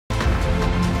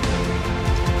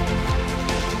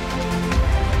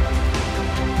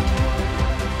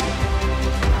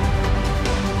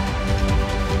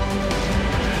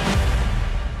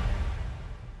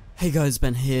Hey guys,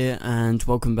 Ben here and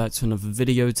welcome back to another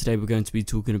video. Today we're going to be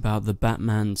talking about the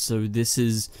Batman. So this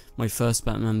is my first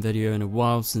Batman video in a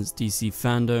while since DC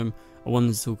Fandom. I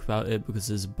wanted to talk about it because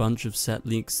there's a bunch of set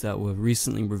leaks that were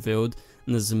recently revealed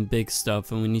and there's some big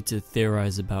stuff and we need to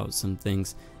theorize about some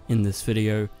things in this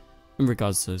video in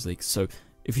regards to those leaks. So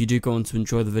if you do go on to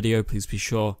enjoy the video, please be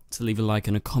sure to leave a like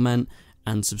and a comment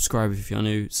and subscribe if you're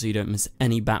new so you don't miss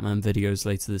any Batman videos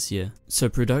later this year. So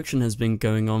production has been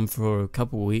going on for a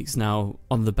couple of weeks now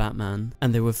on the Batman,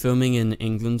 and they were filming in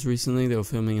England recently. They were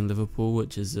filming in Liverpool,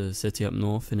 which is a city up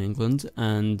north in England,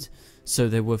 and so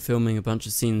they were filming a bunch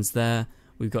of scenes there.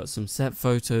 We've got some set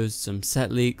photos, some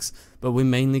set leaks, but we're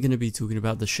mainly going to be talking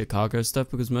about the Chicago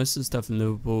stuff because most of the stuff in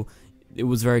Liverpool, it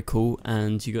was very cool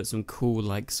and you got some cool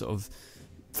like sort of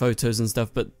photos and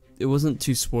stuff, but it wasn't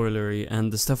too spoilery,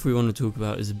 and the stuff we want to talk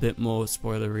about is a bit more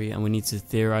spoilery and we need to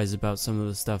theorize about some of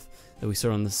the stuff that we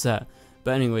saw on the set.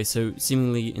 But anyway, so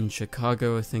seemingly in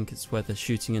Chicago, I think it's where they're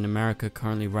shooting in America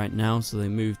currently right now, so they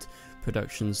moved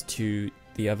productions to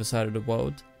the other side of the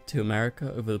world, to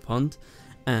America, over the pond.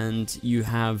 And you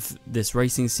have this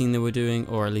racing scene they were doing,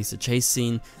 or at least a chase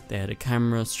scene. They had a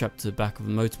camera strapped to the back of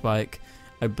a motorbike.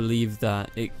 I believe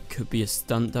that it could be a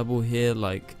stunt double here,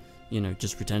 like, you know,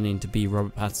 just pretending to be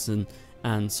Robert Pattinson,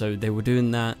 and so they were doing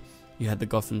that. You had the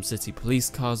Gotham City police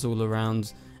cars all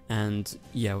around, and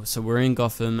yeah, so we're in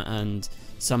Gotham, and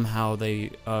somehow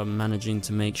they are managing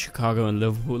to make Chicago and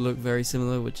Liverpool look very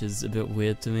similar, which is a bit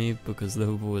weird to me because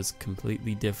Liverpool is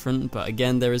completely different. But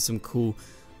again, there is some cool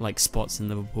like spots in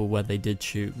Liverpool where they did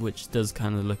shoot, which does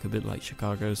kind of look a bit like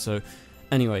Chicago. So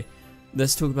anyway,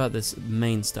 let's talk about this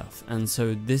main stuff. And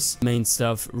so this main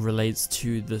stuff relates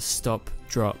to the stop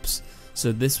drops.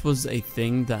 So this was a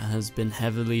thing that has been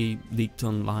heavily leaked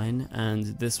online, and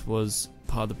this was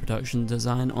part of the production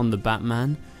design on the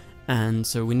Batman. And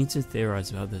so we need to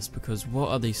theorize about this, because what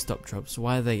are these stop drops?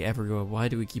 Why are they everywhere? Why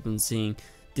do we keep on seeing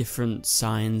different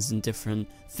signs and different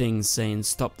things saying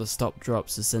stop the stop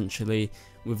drops, essentially,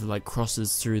 with like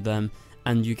crosses through them,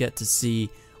 and you get to see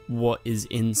what is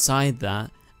inside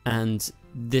that. And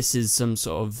this is some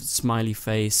sort of smiley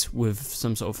face with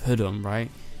some sort of hood on, right?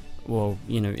 Well,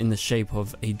 you know, in the shape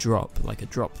of a drop, like a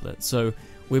droplet. So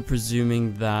we're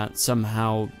presuming that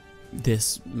somehow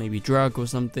this maybe drug or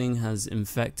something has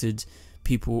infected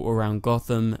people around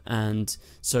Gotham. And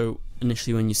so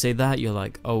initially when you say that, you're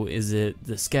like, oh, is it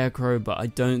the Scarecrow? But I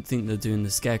don't think they're doing the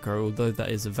Scarecrow, although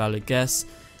that is a valid guess.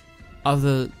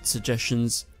 Other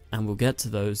suggestions, and we'll get to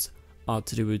those, are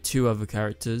to do with two other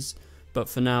characters. But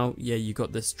for now, yeah, you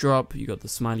got this drop, you got the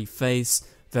smiley face,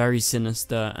 very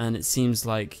sinister, and it seems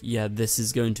like, yeah, this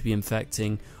is going to be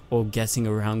infecting or getting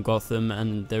around Gotham,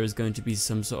 and there is going to be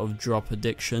some sort of drop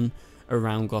addiction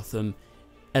around Gotham,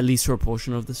 at least for a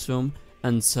portion of this film.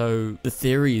 And so the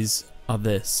theories are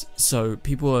this. So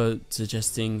people are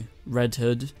suggesting Red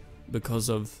Hood because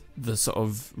of the sort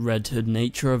of Red Hood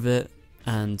nature of it,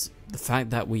 and the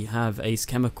fact that we have Ace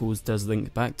Chemicals does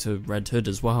link back to Red Hood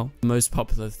as well. The most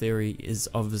popular theory is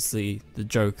obviously the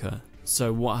Joker.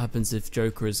 So what happens if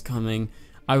Joker is coming?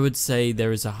 I would say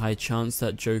there is a high chance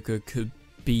that Joker could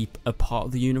be a part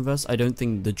of the universe. I don't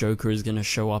think the Joker is going to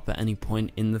show up at any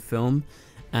point in the film,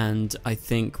 and I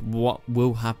think what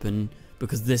will happen,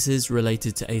 because this is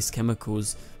related to Ace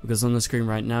Chemicals, because on the screen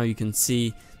right now you can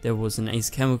see there was an Ace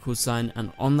Chemicals sign,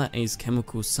 and on that Ace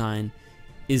Chemicals sign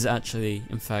is actually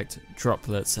in fact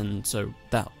droplets, and so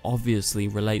that obviously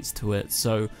relates to it.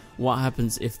 So what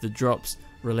happens if the drops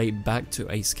relate back to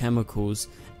Ace Chemicals,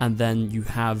 and then you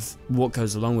have what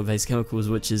goes along with Ace Chemicals,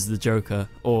 which is the Joker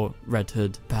or Red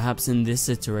Hood? Perhaps in this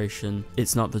iteration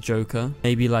it's not the Joker,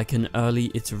 maybe like an early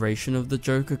iteration of the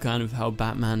Joker, kind of how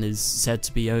Batman is said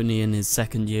to be only in his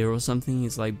second year or something.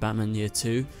 He's like Batman year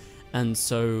 2. And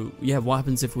so, yeah, what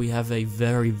happens if we have a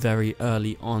very, very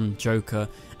early on Joker?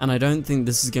 And I don't think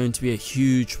this is going to be a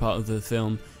huge part of the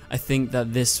film. I think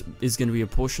that this is going to be a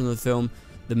portion of the film.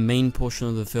 The main portion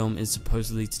of the film is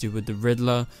supposedly to do with the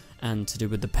Riddler and to do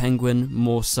with the Penguin,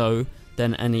 more so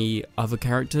than any other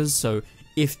characters. So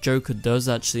if Joker does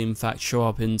actually in fact show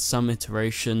up in some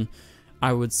iteration,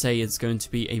 I would say it's going to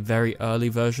be a very early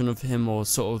version of him, or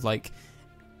sort of like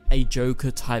a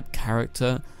Joker type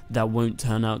character that won't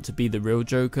turn out to be the real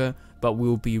Joker, but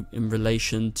will be in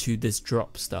relation to this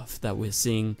drop stuff that we're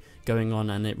seeing going on,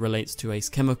 and it relates to Ace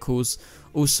Chemicals.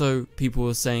 Also, people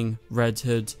are saying Red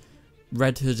Hood.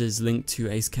 Red Hood is linked to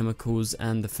Ace Chemicals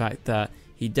and the fact that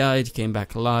he died, came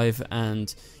back alive,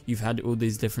 and you've had all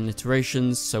these different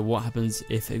iterations. So what happens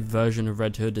if a version of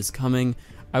Red Hood is coming?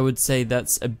 I would say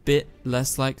that's a bit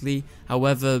less likely.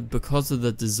 However, because of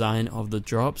the design of the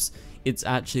drops, it's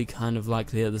actually kind of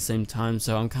likely at the same time,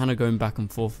 so I'm kind of going back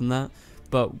and forth on that.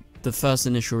 But the first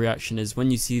initial reaction is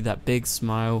when you see that big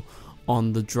smile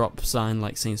on the drop sign,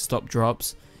 like saying stop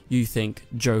drops, you think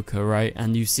Joker, right?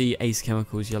 And you see Ace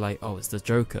Chemicals, you're like, oh, it's the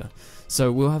Joker.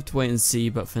 So we'll have to wait and see,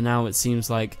 but for now it seems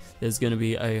like there's going to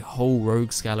be a whole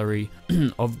rogues gallery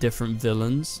of different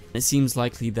villains. It seems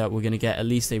likely that we're going to get at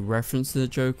least a reference to the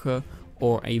Joker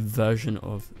or a version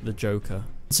of the Joker.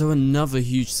 So another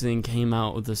huge thing came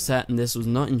out of the set, and this was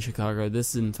not in Chicago,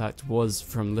 this in fact was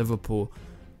from Liverpool,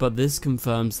 but this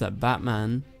confirms that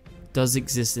Batman does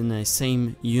exist in the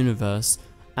same universe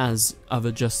as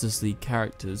other Justice League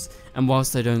characters. And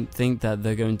whilst I don't think that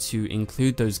they're going to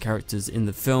include those characters in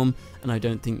the film, and I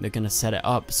don't think they're going to set it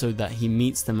up so that he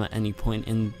meets them at any point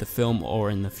in the film or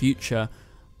in the future,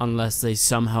 unless they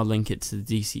somehow link it to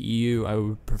the DCEU, I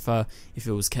would prefer if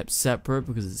it was kept separate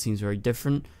because it seems very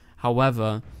different.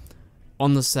 However,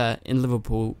 on the set in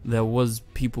Liverpool, there was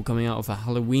people coming out of a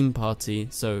Halloween party,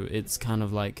 so it's kind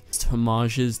of like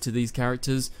homages to these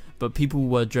characters, but people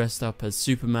were dressed up as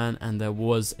Superman, and there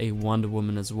was a Wonder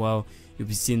Woman as well. You'll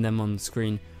be seeing them on the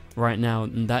screen right now,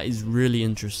 and that is really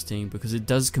interesting because it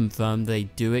does confirm they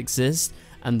do exist,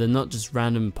 and they're not just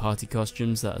random party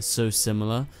costumes that are so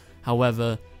similar.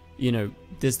 However, you know,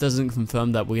 this doesn't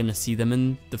confirm that we're going to see them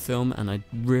in the film, and I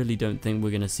really don't think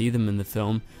we're going to see them in the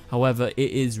film. However,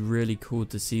 it is really cool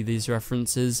to see these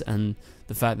references, and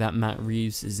the fact that Matt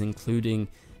Reeves is including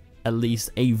at least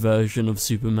a version of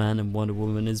Superman and Wonder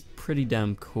Woman is pretty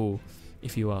damn cool,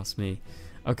 if you ask me.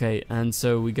 Okay, and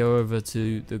so we go over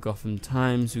to the Gotham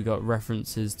Times. We got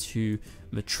references to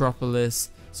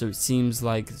Metropolis, so it seems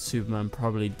like Superman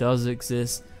probably does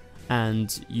exist.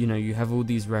 And you know, you have all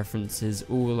these references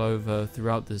all over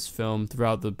throughout this film,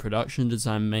 throughout the production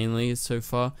design mainly so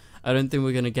far. I don't think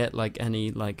we're going to get like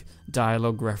any like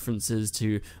dialogue references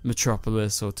to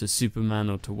Metropolis or to Superman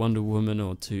or to Wonder Woman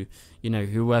or to, you know,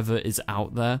 whoever is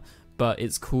out there. But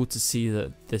it's cool to see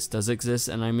that this does exist.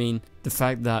 And I mean, the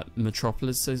fact that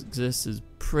Metropolis exists is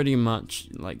pretty much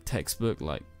like textbook.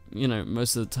 Like, you know,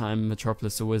 most of the time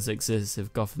Metropolis always exists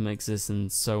if Gotham exists,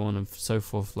 and so on and so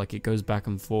forth. Like, it goes back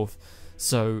and forth.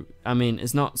 So I mean,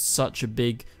 it's not such a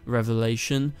big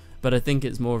revelation, but I think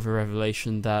it's more of a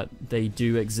revelation that they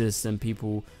do exist and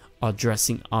people are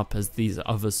dressing up as these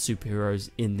other superheroes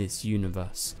in this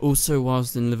universe. Also,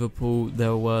 whilst in Liverpool,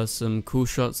 there were some cool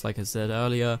shots, like I said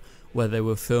earlier, where they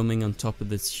were filming on top of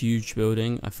this huge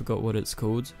building. I forgot what it's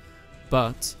called,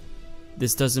 but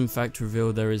this does in fact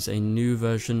reveal there is a new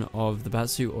version of the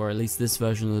Batsuit, or at least this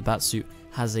version of the Batsuit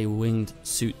has a winged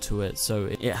suit to it, so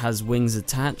it has wings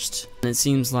attached, and it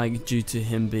seems like due to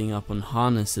him being up on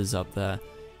harnesses up there,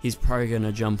 he's probably going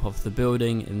to jump off the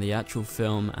building in the actual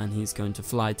film, and he's going to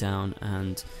fly down.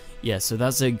 And yeah, so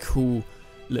that's a cool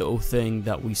little thing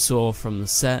that we saw from the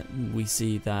set. We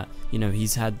see that, you know,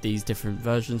 he's had these different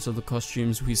versions of the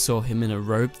costumes. We saw him in a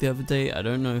robe the other day. I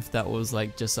don't know if that was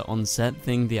like just an on-set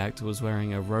thing, the actor was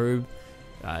wearing a robe.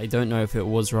 I don't know if it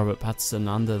was Robert Pattinson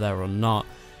under there or not.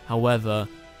 However,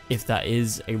 if that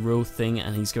is a real thing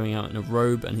and he's going out in a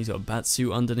robe and he's got a bat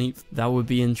suit underneath, that would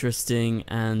be interesting.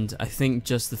 And I think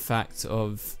just the fact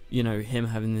of, you know, him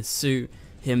having this suit,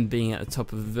 him being at the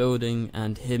top of a building,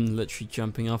 and him literally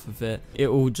jumping off of it, it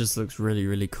all just looks really,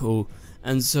 really cool.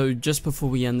 And so just before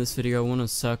we end this video, I want to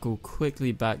circle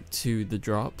quickly back to the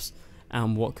drops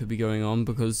and what could be going on,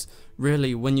 because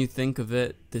really, when you think of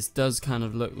it, this does kind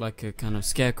of look like a kind of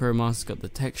scarecrow mask, got the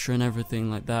texture and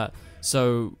everything like that.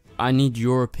 So I need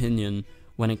your opinion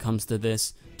when it comes to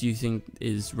this. Do you think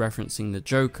is referencing the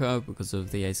Joker because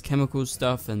of the Ace Chemicals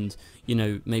stuff, and, you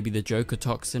know, maybe the Joker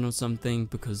toxin or something?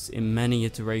 Because in many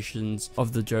iterations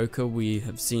of the Joker, we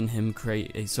have seen him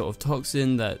create a sort of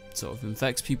toxin that sort of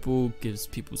infects people, gives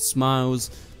people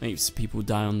smiles, makes people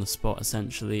die on the spot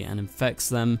essentially, and infects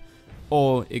them.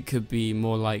 Or it could be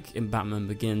more like in Batman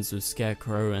Begins with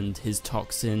Scarecrow and his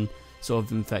toxin sort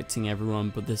of infecting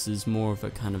everyone, but this is more of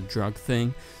a kind of drug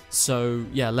thing. So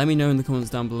yeah, let me know in the comments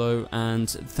down below, and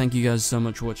thank you guys so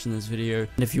much for watching this video.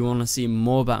 And if you want to see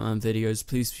more Batman videos,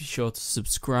 please be sure to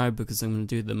subscribe, because I'm going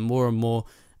to do them more and more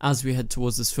as we head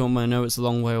towards this film. I know it's a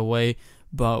long way away,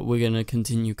 but we're going to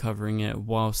continue covering it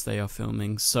whilst they are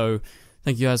filming. So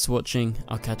thank you guys for watching.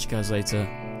 I'll catch you guys later.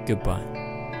 Goodbye.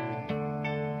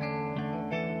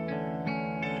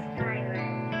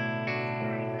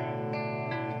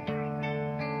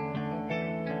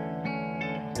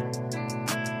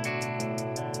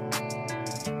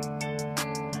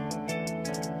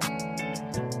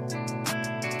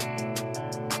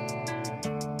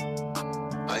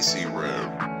 I see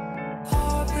red.